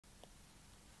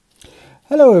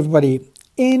Hello everybody.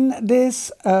 In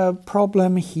this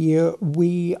problem here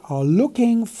we are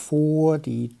looking for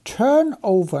the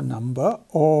turnover number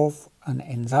of an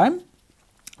enzyme,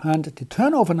 and the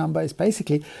turnover number is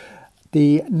basically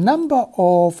the number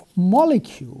of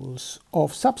molecules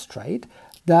of substrate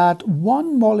that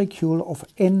one molecule of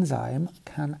enzyme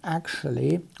can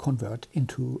actually convert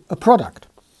into a product.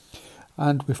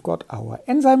 And we've got our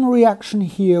enzyme reaction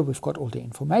here, we've got all the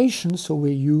information, so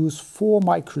we use 4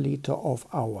 microliter of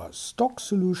our stock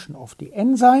solution of the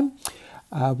enzyme.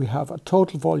 We have a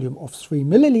total volume of 3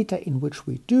 milliliter in which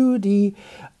we do the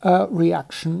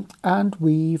reaction, and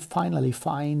we finally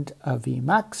find a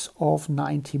Vmax of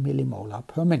 90 millimolar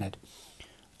per minute.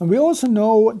 And we also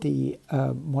know the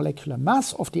molecular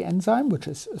mass of the enzyme, which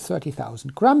is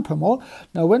 30,000 gram per mole.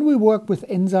 Now when we work with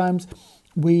enzymes,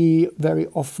 we very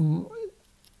often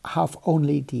have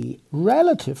only the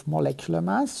relative molecular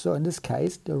mass. So in this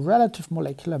case, the relative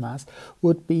molecular mass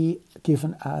would be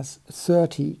given as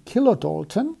 30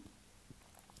 kilodalton,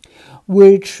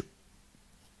 which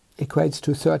equates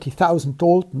to 30,000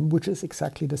 Dalton, which is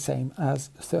exactly the same as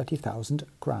 30,000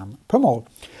 gram per mole.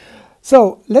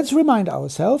 So let's remind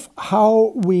ourselves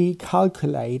how we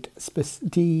calculate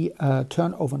the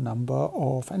turnover number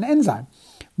of an enzyme.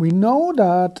 We know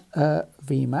that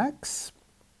Vmax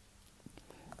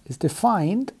is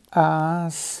defined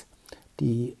as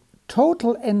the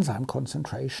total enzyme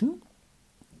concentration,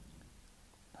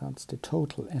 that's the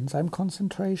total enzyme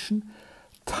concentration,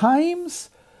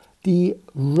 times the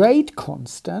rate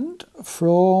constant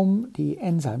from the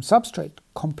enzyme substrate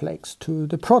complex to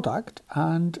the product,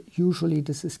 and usually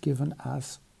this is given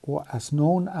as, or as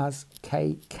known as,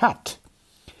 kcat,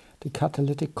 the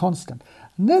catalytic constant.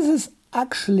 And this is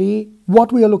actually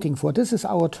what we are looking for. This is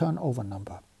our turnover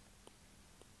number.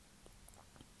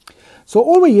 So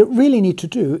all we really need to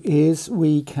do is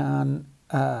we can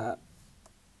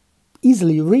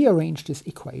easily rearrange this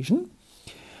equation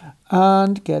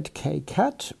and get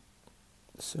kcat.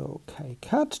 So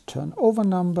kcat, turnover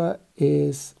number,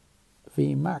 is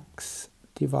Vmax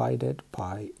divided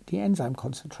by the enzyme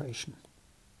concentration.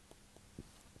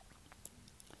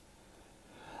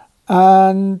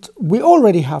 And we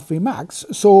already have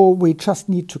Vmax, so we just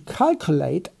need to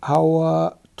calculate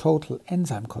our total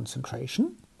enzyme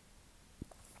concentration.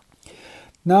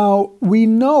 Now we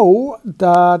know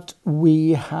that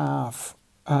we have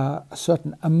a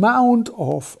certain amount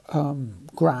of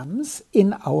grams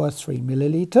in our 3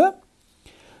 milliliter,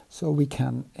 so we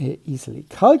can easily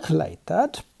calculate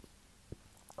that.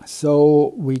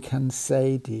 So we can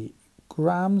say the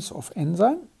grams of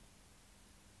enzyme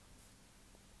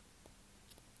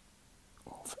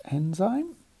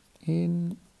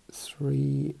in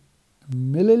 3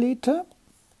 milliliter.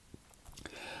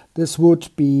 This would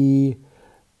be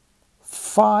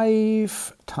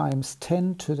 5 times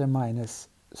 10 to the minus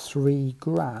 3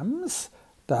 grams.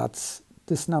 That's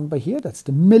this number here, that's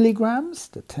the milligrams,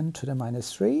 the 10 to the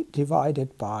minus 3,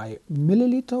 divided by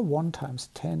milliliter, 1 times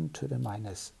 10 to the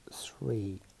minus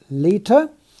 3 liter.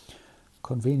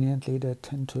 Conveniently, the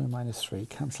 10 to the minus 3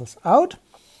 cancels out.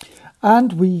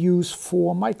 And we use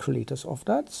 4 microliters of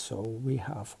that, so we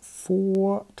have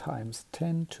 4 times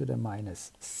 10 to the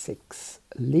minus 6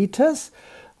 liters.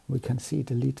 We can see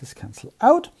the liters cancel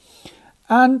out,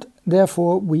 and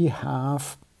therefore we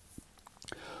have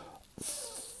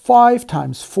 5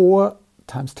 times 4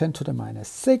 times 10 to the minus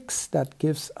 6. That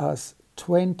gives us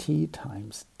 20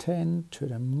 times 10 to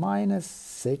the minus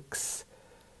 6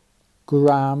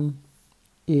 gram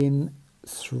in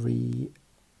 3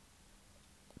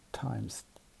 times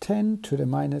 10 to the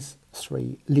minus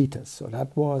 3 liters. So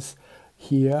that was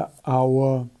here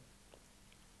our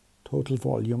total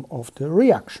volume of the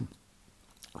reaction.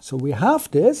 So we have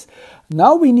this.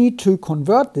 Now we need to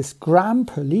convert this gram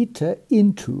per liter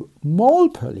into mole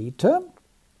per liter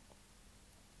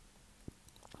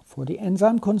for the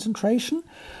enzyme concentration,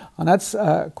 and that's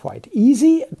quite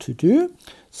easy to do.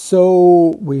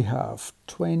 So we have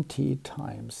 20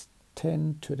 times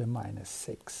 10 to the minus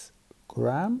 6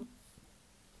 gram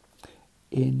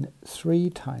in 3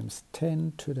 times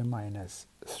 10 to the minus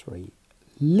 3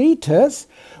 liters.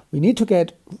 We need to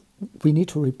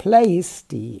replace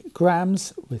the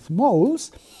grams with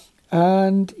moles,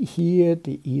 and here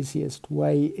the easiest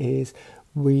way is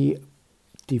we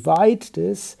divide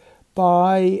this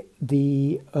by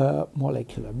the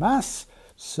molecular mass.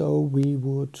 So we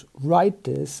would write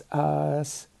this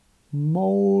as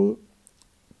mole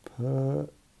per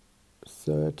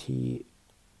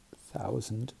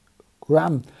 30,000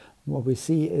 gram. What we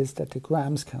see is that the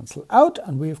grams cancel out,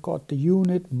 and we've got the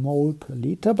unit mole per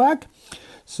liter back.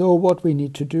 So what we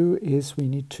need to do is we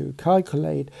need to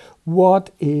calculate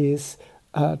what is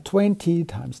 20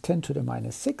 times 10 to the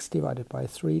minus 6 divided by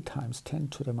 3 times 10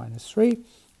 to the minus 3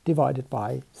 divided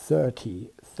by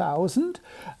 30,000.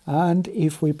 And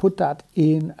if we put that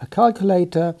in a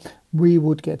calculator, we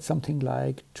would get something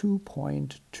like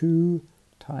 2.2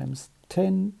 times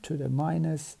 10 to the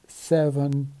minus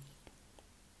 7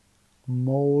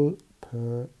 mole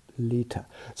per liter.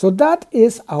 So that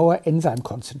is our enzyme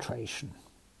concentration.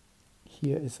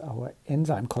 Here is our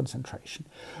enzyme concentration.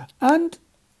 And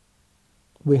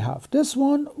we have this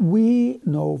one, we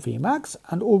know Vmax,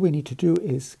 and all we need to do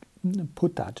is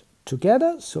put that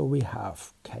together. So we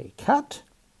have K cat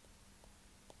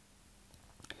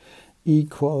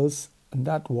equals, and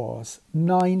that was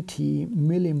 90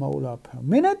 millimolar per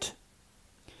minute.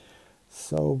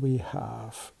 So we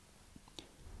have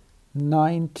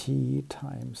 90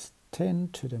 times 10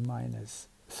 to the minus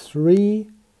 3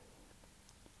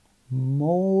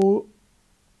 molar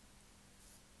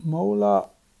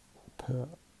per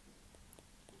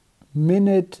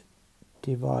minute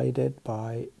divided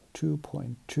by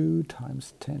 2.2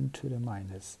 times 10 to the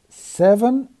minus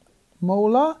 7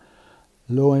 molar.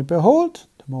 Lo and behold,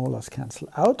 the molars cancel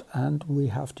out and we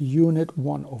have the unit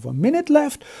 1/minute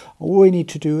left. All we need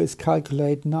to do is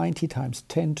calculate 90 times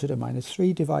 10 to the minus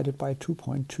 3 divided by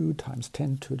 2.2 times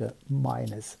 10 to the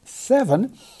minus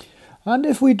 7. And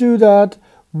if we do that,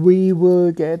 we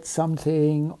will get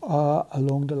something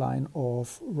along the line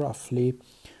of roughly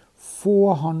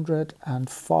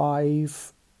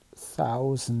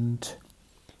 405,000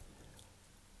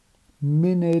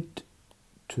 minute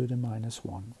to the minus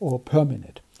 1, or per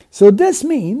minute. So this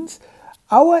means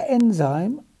our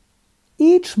enzyme,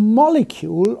 each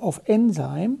molecule of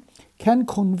enzyme can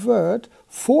convert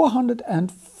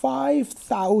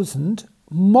 405,000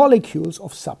 molecules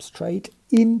of substrate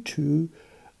into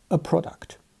a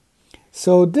product.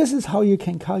 So this is how you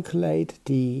can calculate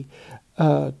the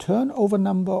turnover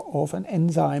number of an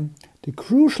enzyme. The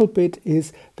crucial bit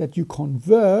is that you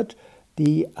convert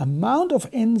the amount of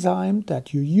enzyme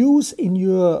that you use in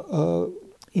your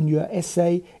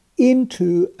assay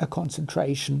into a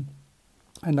concentration.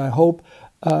 And I hope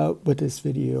with this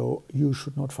video you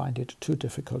should not find it too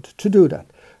difficult to do that.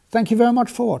 Thank you very much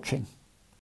for watching.